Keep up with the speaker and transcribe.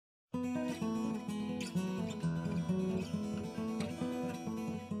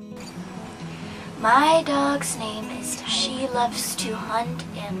My dog's name is Tiger. She loves to hunt,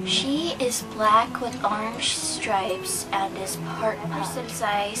 and she is black with orange stripes and is part pug. Since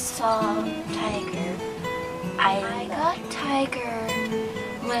I saw Tiger, I got Tiger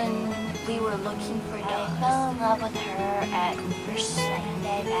when we were looking for dogs. I fell in love with her at first sight,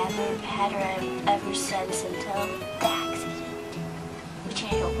 and I've had her ever since until the accident, which I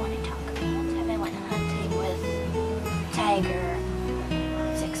don't want to talk about. I went hunting with Tiger,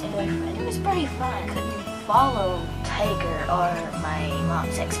 his ex-boyfriend. It was pretty fun. I couldn't follow Tiger or my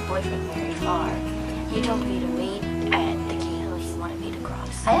mom's ex-boyfriend very far. He told me to wait at the gate he wanted me to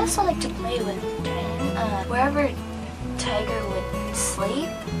cross. I also like to play with Tiger. Wherever Tiger would sleep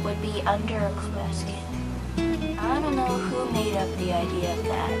would be under a basket. I don't know who made up the idea of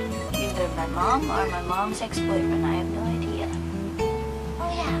that. Either my mom or my mom's ex-boyfriend. I have no idea.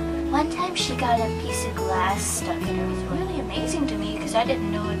 Oh yeah, one time she got a piece of glass stuck in her. It was really amazing to me because I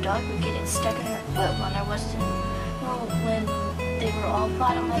didn't know a dog would get it stuck in her foot when I wasn't, well, when they were all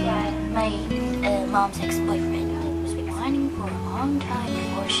fought on my dad. My mom's ex-boyfriend was whining for a long time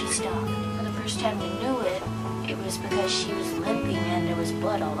before she stopped. For the first time we knew it, it was because she was limping and there was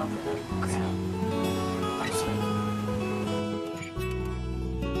blood all over the ground.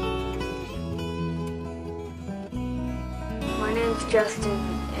 My name's Justin,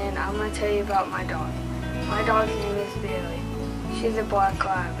 and I'm going to tell you about my dog. My dog's name is Bailey. She's a black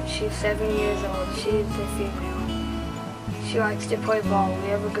lab. She's 7 years old. She's a female. She likes to play ball. We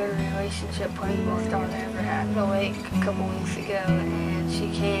have a good relationship playing both dogs I ever had. At the lake a couple weeks ago, and she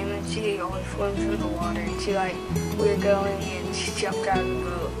came and she always swims in the water. And she we were going and she jumped out of the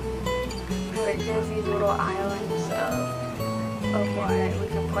boat. But there's these little islands of water we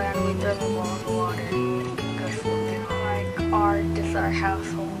can play on. We throw the ball in the water and go swimming. Just our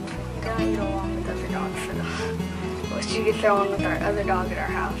household. We don't get along with other dogs for them. Well, she gets along with our other dog at our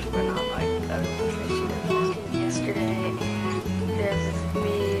house, but not like other ones that she does. Walking yesterday, and there's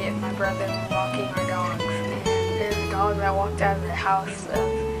me and my brother walking our dogs, and there's a dog that walked out of the house of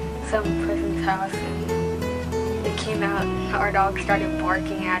some person's house, and it came out, and our dog started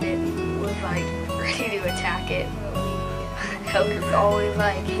barking at it, and was like ready to attack it. Heather's always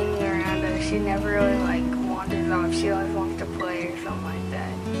like hanging around her. She never really like wanders off. She always wants to play or something like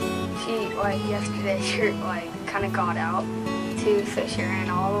that. She yesterday she kind of got out too, so she ran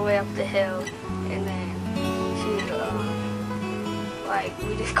all the way up the hill, and then she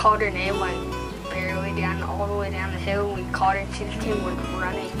we just called her name barely down all the way down the hill. And we called her and she just came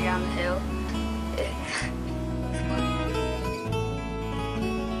running down the hill.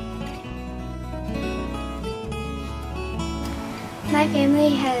 My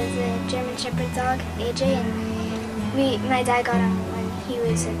family has a German Shepherd dog, AJ, and my dad got him when he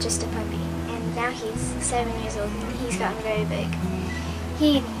was just a puppy, and now he's 7 years old and he's gotten very big.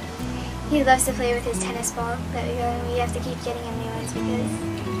 He loves to play with his tennis ball that we got, and we have to keep getting him new ones because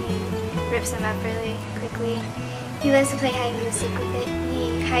he rips them up really quickly. He loves to play hide and seek with it.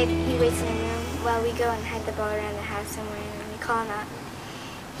 He waits in a room while we go and hide the ball around the house somewhere, and when we call him out,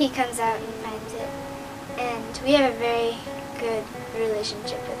 he comes out and finds it. And we have a very good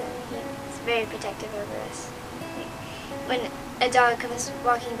relationship with him. He's very protective over us. When a dog comes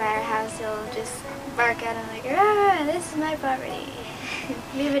walking by our house, he'll just bark at him like, "Ah, this is my property."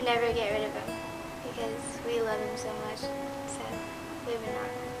 We would never get rid of him because we love him so much. So we would not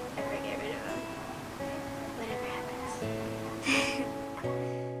ever get rid of him, whatever happens.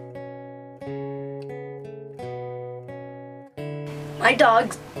 My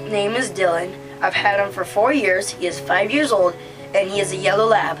dog's name is Dylan. I've had him for 4 years. He is 5 years old, and he is a yellow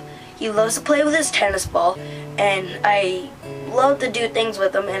lab. He loves to play with his tennis ball, and I love to do things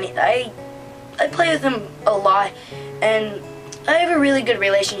with him, and I play with him a lot, and I have a really good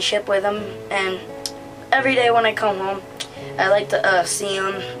relationship with him, and every day when I come home, I like to see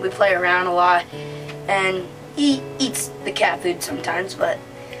him. We play around a lot, and he eats the cat food sometimes, but,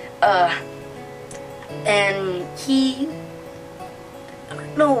 and he, I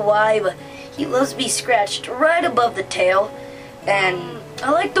don't know why, but he loves to be scratched right above the tail, and I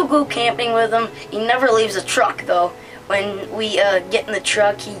like to go camping with him. He never leaves the truck, though. When we get in the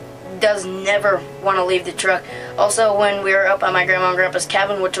truck, he does never want to leave the truck. Also, when we were up at my grandma and grandpa's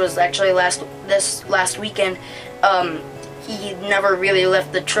cabin, which was actually this last weekend, he never really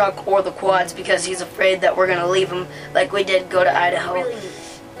left the truck or the quads because he's afraid that we're gonna leave him like we did go to Idaho. I don't really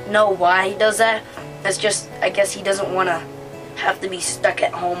know why he does that. It's just, I guess he doesn't want to have to be stuck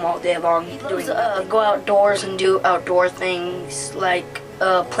at home all day long. He loves to go outdoors and do outdoor things like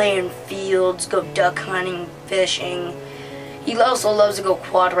play in fields, go duck hunting, fishing. He also loves to go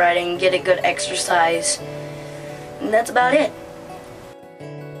quad riding, get a good exercise. And that's about it.